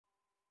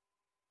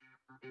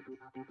Can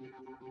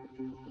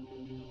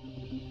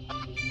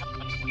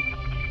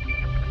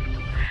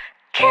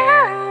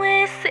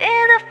we see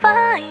the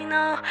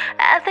final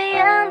at the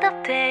end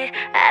of day,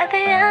 at the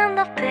end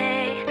of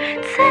day?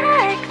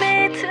 Take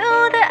me to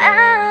the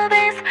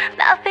abyss,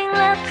 nothing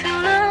left to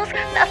lose,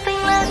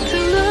 nothing left to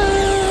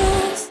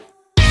lose.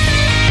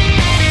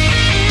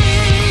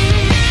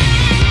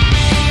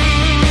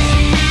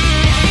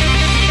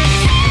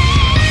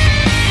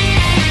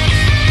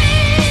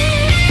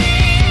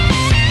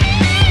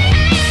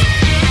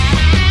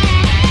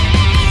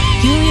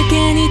夕焼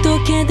けに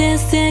溶け出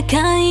す世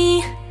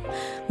界、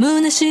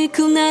虚し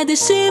くなって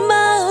し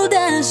まう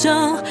でし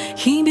ょう。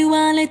ひび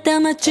割れ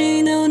た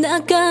街の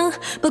中、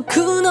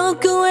僕の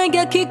声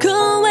が聞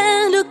こ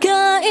える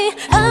かい。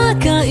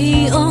赤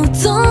い大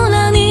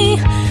空に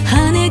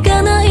羽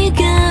がない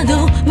け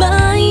ど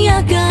舞い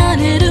上が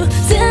れる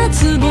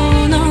絶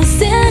望の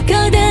世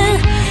界で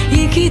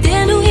生きて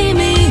る意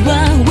味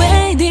は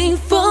Waiting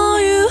for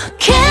you.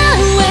 Can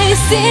we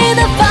see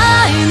the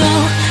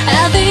final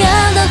at the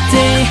end of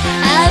day,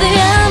 at the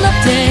end of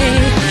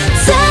day?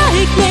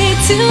 Take me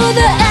to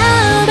the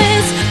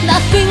abyss,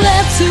 nothing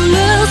left to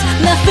lose,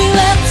 nothing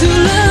left to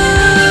lose.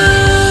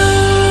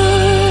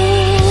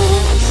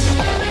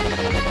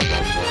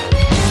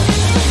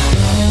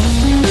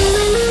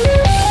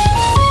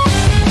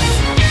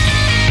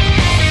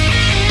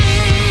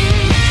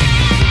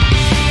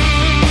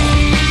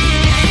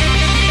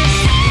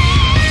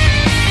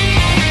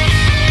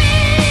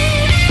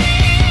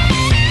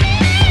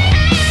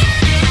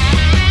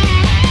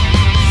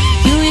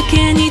 夕焼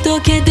けに溶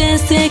けて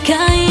世界、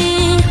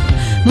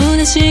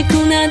虚しく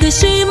なって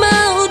しま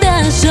う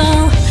でしょう。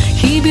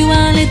ひび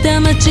割れた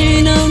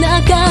街の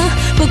中、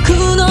僕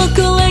の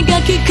声が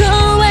聞こ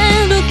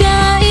える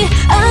かい。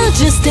I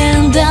just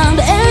stand on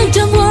the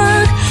edge of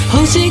world,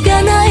 星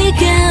がない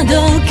け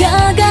ど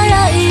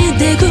輝い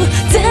てく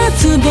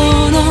絶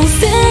望の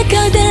世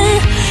界で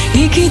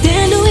生きて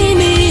る意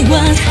味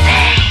は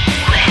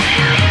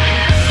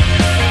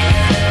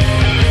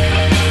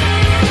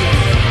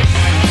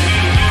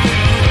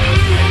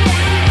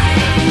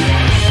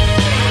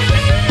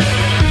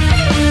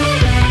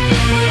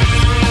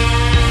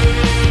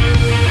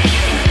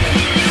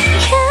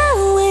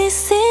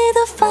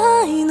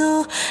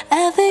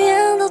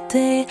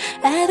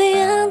at the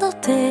end of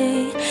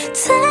day,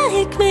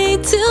 take me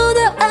to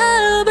the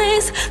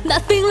abyss,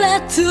 nothing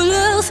left to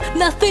lose,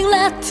 nothing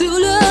left to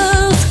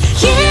lose.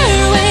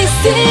 Here we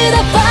see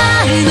the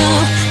final,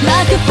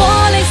 like a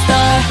falling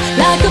star,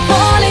 like a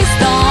falling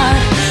star.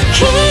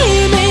 君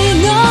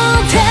の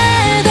手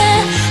で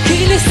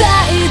切り裂い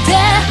て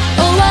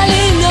終わり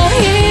の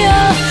日よ。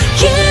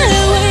Here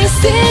we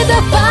see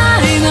the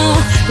final,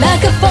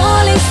 like a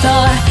falling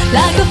star,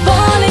 like a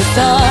falling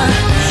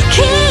star.